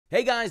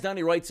Hey guys,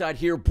 Donnie RightSide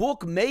here.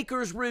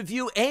 Bookmakers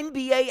review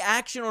NBA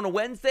action on a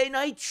Wednesday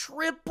night.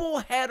 Triple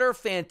header.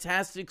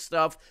 Fantastic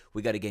stuff.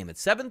 We got a game at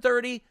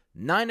 7:30,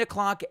 9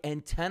 o'clock,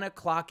 and 10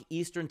 o'clock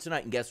Eastern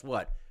tonight. And guess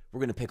what? We're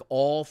going to pick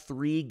all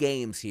three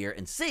games here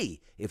and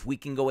see if we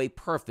can go a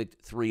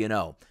perfect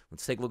 3-0.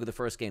 Let's take a look at the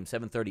first game.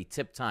 7:30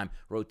 tip time.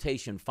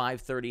 Rotation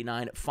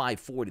 5:39 at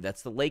 5:40.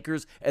 That's the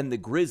Lakers and the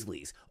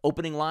Grizzlies.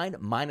 Opening line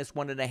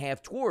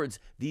 -1.5 towards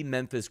the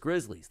Memphis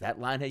Grizzlies. That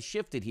line has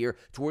shifted here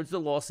towards the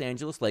Los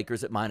Angeles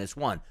Lakers at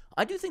 -1.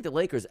 I do think the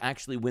Lakers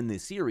actually win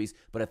this series,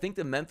 but I think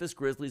the Memphis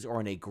Grizzlies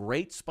are in a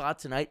great spot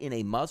tonight in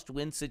a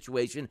must-win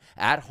situation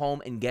at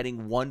home and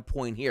getting 1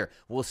 point here.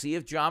 We'll see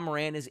if Ja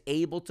Morant is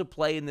able to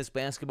play in this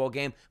basketball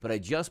game, but I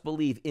just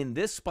believe in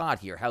this spot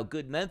here, how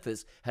good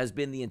Memphis has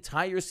been the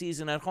entire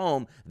season at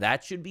home,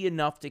 that should be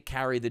enough to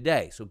carry the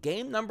day. So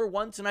game number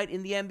 1 tonight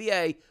in the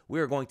NBA,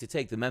 we are going to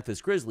take the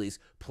Memphis Grizzlies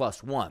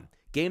 +1.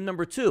 Game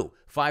number 2,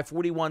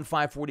 5:41,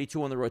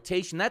 5:42 on the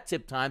rotation. That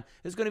tip time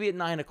is going to be at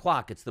 9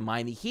 o'clock. It's the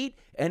Miami Heat,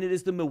 and it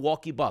is the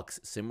Milwaukee Bucks.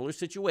 Similar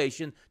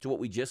situation to what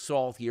we just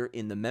saw here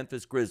in the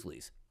Memphis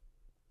Grizzlies.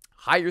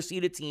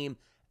 Higher-seeded team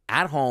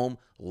at home,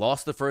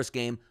 lost the first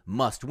game,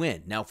 must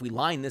win. Now, if we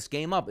line this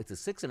game up, it's a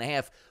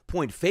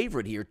 6.5-point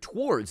favorite here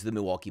towards the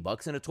Milwaukee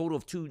Bucks and a total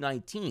of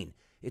 219.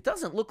 It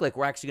doesn't look like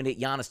we're actually going to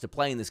get Giannis to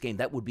play in this game.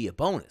 That would be a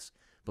bonus.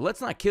 But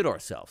let's not kid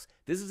ourselves.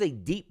 This is a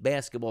deep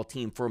basketball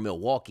team for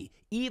Milwaukee.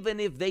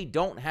 Even if they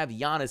don't have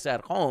Giannis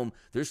at home,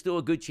 there's still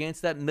a good chance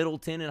that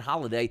Middleton and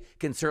Holiday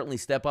can certainly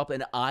step up,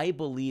 and I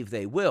believe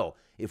they will.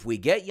 If we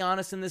get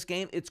Giannis in this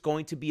game, it's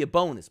going to be a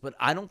bonus. But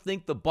I don't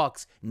think the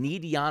Bucks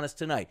need Giannis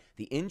tonight.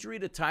 The injury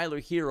to Tyler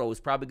Hero is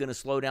probably going to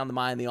slow down the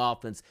Miami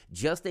offense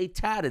just a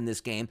tad in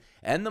this game.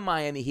 And the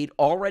Miami Heat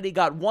already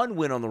got one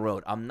win on the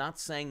road. I'm not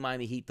saying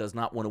Miami Heat does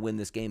not want to win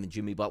this game and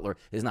Jimmy Butler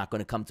is not going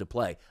to come to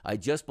play. I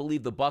just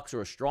believe the Bucks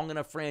are a strong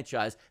enough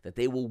franchise that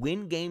they will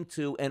win game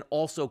 2 and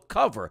also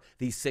cover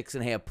these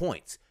 6.5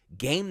 points.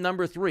 Game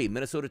number 3,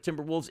 Minnesota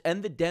Timberwolves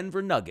and the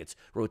Denver Nuggets.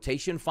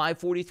 Rotation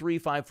 5:43,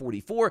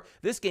 5:44.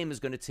 This game is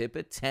going to tip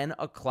at 10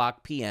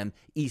 o'clock p.m.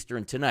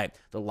 Eastern tonight.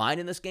 The line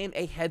in this game,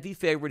 a heavy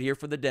favorite here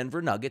for the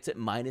Denver Nuggets at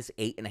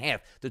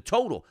 -8.5. The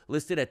total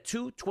listed at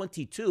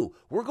 222.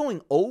 We're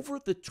going over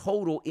the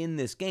total in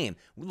this game.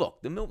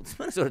 Look, the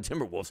Minnesota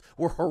Timberwolves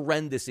were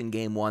horrendous in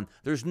game 1.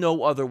 There's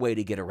no other way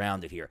to get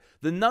around it here.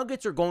 The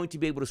Nuggets are going to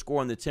be able to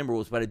score on the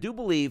Timberwolves, but I do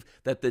believe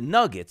that the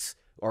Nuggets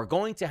are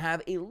going to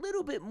have a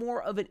little bit more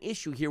of an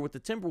issue here with the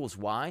Timberwolves.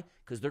 Why?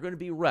 Because they're going to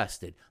be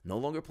rested. No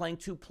longer playing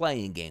 2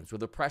 playing games where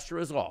the pressure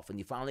is off and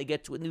you finally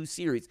get to a new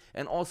series,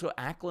 and also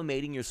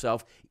acclimating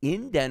yourself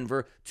in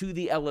Denver to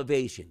the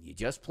elevation. You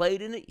just played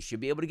in it. You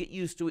should be able to get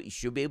used to it. You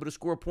should be able to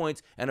score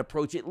points and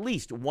approach at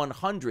least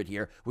 100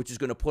 here, which is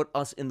going to put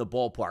us in the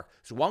ballpark.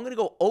 So I'm going to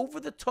go over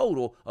the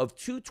total of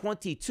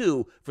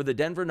 222 for the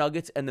Denver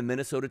Nuggets and the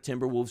Minnesota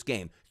Timberwolves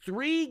game.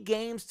 3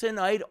 games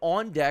tonight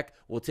on deck.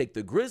 We'll take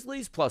the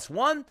Grizzlies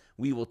 +1.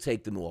 We will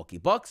take the Milwaukee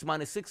Bucks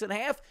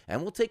 -6.5,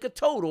 and we'll take a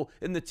total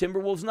in the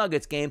Timberwolves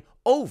Nuggets game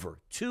over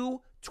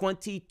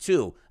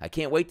 222. I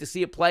can't wait to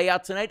see it play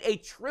out tonight. A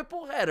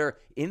triple header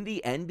in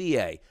the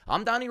NBA.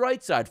 I'm Donnie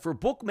RightSide for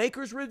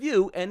Bookmakers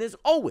Review, and as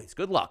always,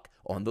 good luck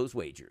on those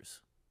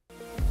wagers.